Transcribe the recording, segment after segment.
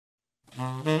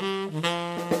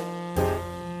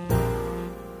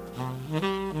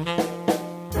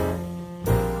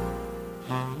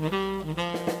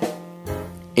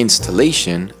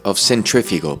Installation of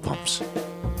centrifugal pumps.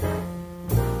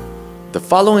 The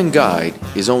following guide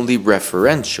is only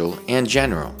referential and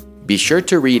general. Be sure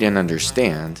to read and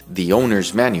understand the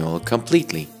owner's manual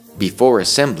completely before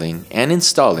assembling and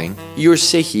installing your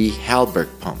SIHI Halberg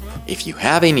pump. If you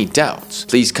have any doubts,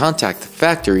 please contact the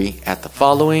factory at the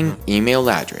following email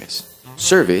address: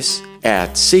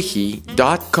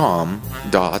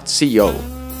 service@sihi.com.co.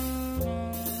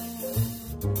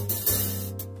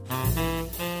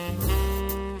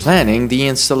 Planning the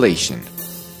installation.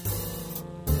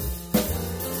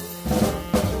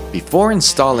 Before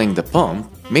installing the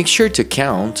pump, make sure to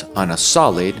count on a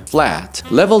solid, flat,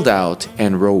 leveled out,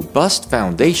 and robust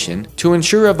foundation to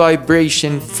ensure a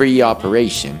vibration-free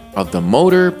operation of the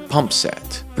motor pump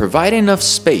set. Provide enough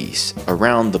space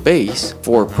around the base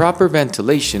for proper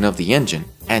ventilation of the engine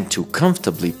and to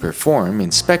comfortably perform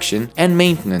inspection and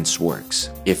maintenance works.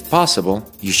 If possible,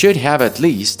 you should have at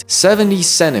least 70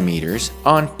 centimeters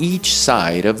on each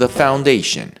side of the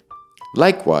foundation.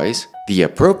 Likewise, the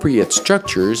appropriate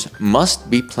structures must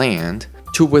be planned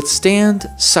to withstand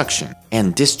suction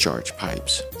and discharge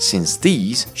pipes, since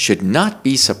these should not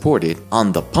be supported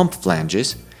on the pump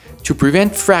flanges to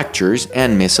prevent fractures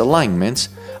and misalignments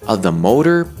of the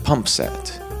motor pump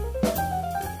set.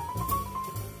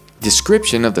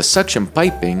 Description of the suction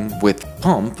piping with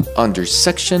pump under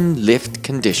suction lift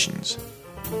conditions.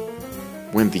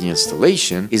 When the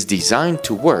installation is designed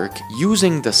to work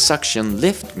using the suction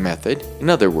lift method, in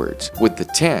other words, with the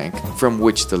tank from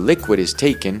which the liquid is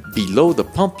taken below the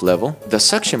pump level, the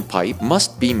suction pipe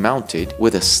must be mounted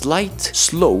with a slight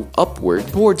slope upward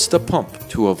towards the pump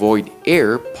to avoid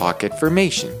air pocket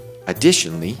formation.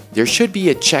 Additionally, there should be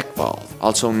a check valve,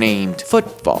 also named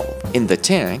foot valve, in the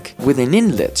tank with an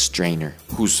inlet strainer,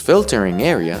 whose filtering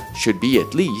area should be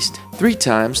at least 3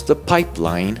 times the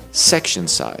pipeline section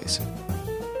size.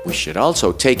 We should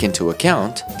also take into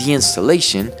account the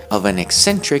installation of an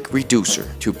eccentric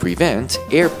reducer to prevent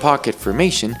air pocket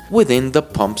formation within the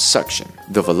pump suction.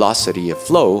 The velocity of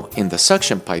flow in the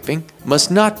suction piping must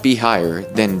not be higher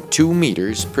than 2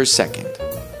 meters per second.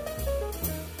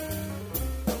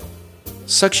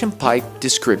 Suction pipe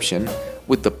description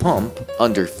with the pump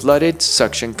under flooded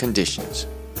suction conditions.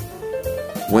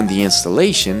 When the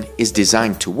installation is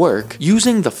designed to work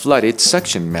using the flooded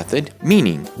suction method,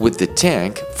 meaning with the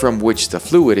tank from which the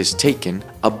fluid is taken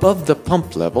above the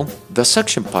pump level, the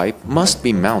suction pipe must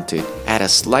be mounted at a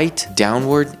slight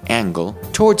downward angle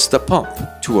towards the pump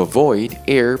to avoid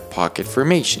air pocket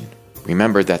formation.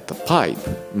 Remember that the pipe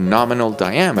nominal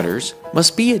diameters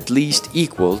must be at least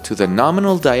equal to the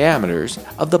nominal diameters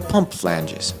of the pump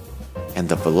flanges, and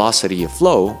the velocity of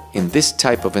flow in this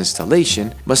type of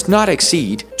installation must not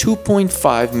exceed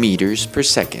 2.5 meters per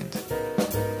second.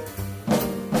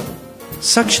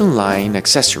 Suction line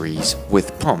accessories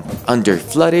with pump under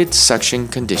flooded suction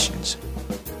conditions.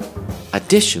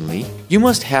 Additionally, you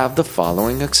must have the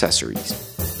following accessories.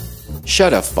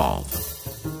 Shut-off valve.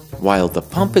 While the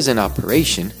pump is in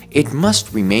operation, it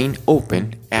must remain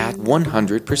open at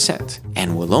 100%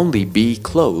 and will only be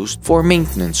closed for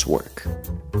maintenance work.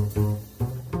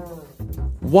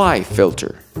 Y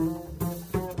filter.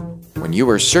 When you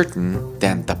are certain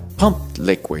that the pumped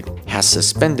liquid has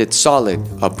suspended solid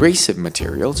abrasive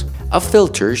materials, a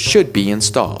filter should be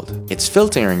installed. Its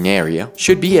filtering area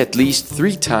should be at least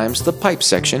 3 times the pipe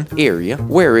section area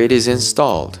where it is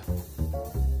installed.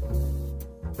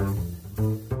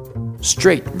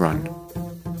 Straight run.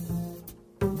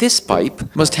 This pipe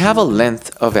must have a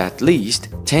length of at least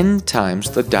 10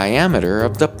 times the diameter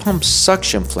of the pump's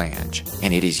suction flange,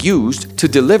 and it is used to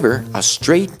deliver a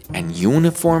straight and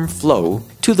uniform flow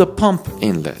to the pump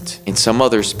inlet. In some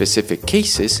other specific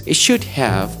cases, it should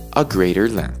have a greater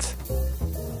length.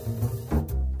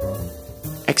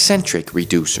 Eccentric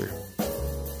reducer.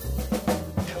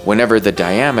 Whenever the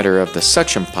diameter of the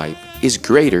suction pipe is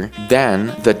greater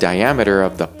than the diameter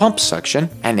of the pump suction,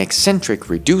 an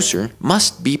eccentric reducer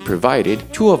must be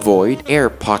provided to avoid air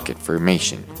pocket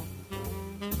formation.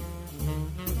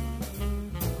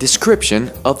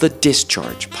 Description of the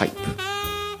discharge pipe.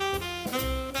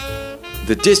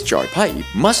 The discharge pipe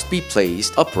must be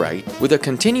placed upright with a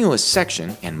continuous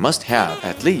section and must have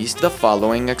at least the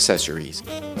following accessories.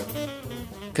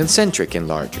 Concentric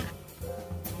enlarger.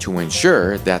 To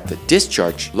ensure that the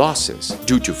discharge losses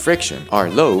due to friction are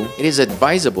low, it is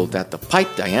advisable that the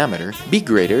pipe diameter be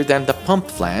greater than the pump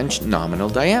flange nominal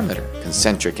diameter.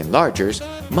 Concentric enlargers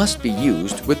must be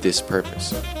used with this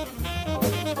purpose.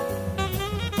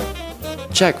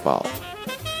 Check valve.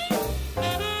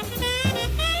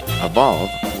 A valve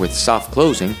with soft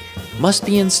closing must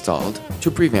be installed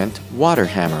to prevent water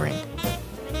hammering.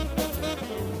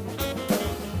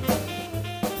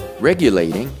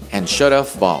 Regulating and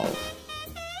shut-off valve.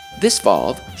 This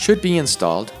valve should be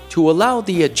installed to allow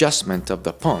the adjustment of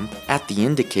the pump at the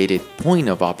indicated point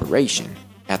of operation.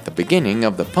 At the beginning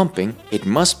of the pumping, it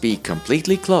must be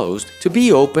completely closed to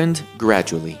be opened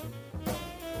gradually.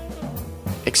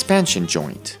 Expansion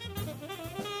joint.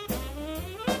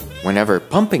 Whenever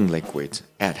pumping liquids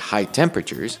at high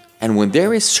temperatures, and when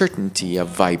there is certainty of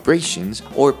vibrations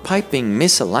or piping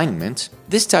misalignment,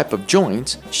 this type of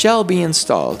joints shall be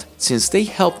installed since they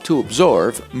help to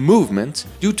absorb movement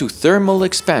due to thermal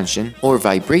expansion or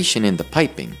vibration in the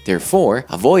piping, therefore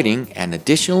avoiding an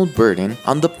additional burden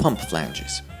on the pump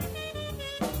flanges.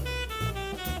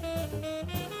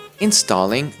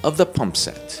 Installing of the pump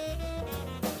set.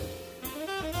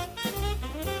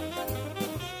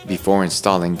 Before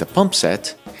installing the pump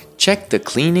set, check the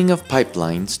cleaning of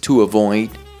pipelines to avoid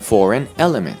foreign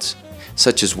elements,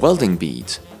 such as welding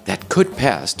beads, that could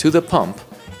pass to the pump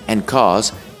and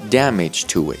cause damage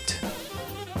to it.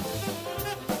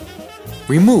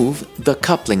 Remove the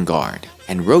coupling guard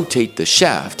and rotate the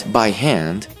shaft by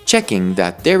hand, checking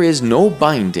that there is no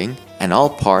binding and all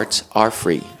parts are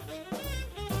free.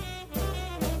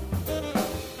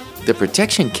 The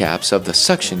protection caps of the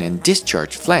suction and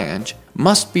discharge flange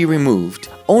must be removed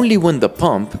only when the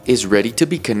pump is ready to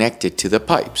be connected to the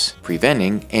pipes,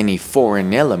 preventing any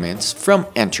foreign elements from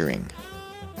entering.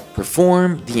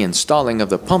 Perform the installing of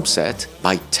the pump set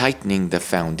by tightening the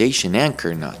foundation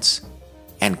anchor nuts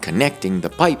and connecting the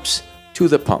pipes to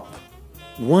the pump.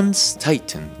 Once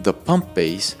tighten the pump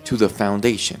base to the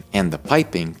foundation and the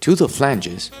piping to the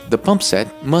flanges, the pump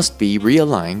set must be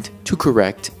realigned to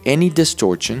correct any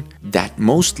distortion that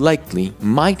most likely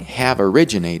might have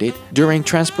originated during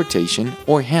transportation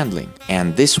or handling,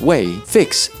 and this way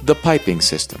fix the piping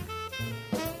system.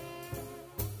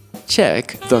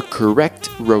 Check the correct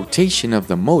rotation of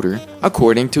the motor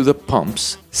according to the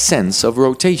pump's sense of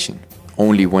rotation,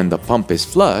 only when the pump is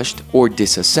flushed or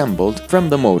disassembled from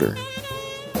the motor.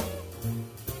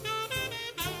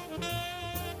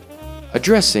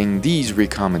 Addressing these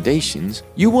recommendations,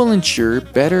 you will ensure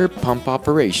better pump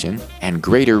operation and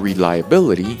greater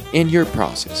reliability in your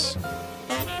process.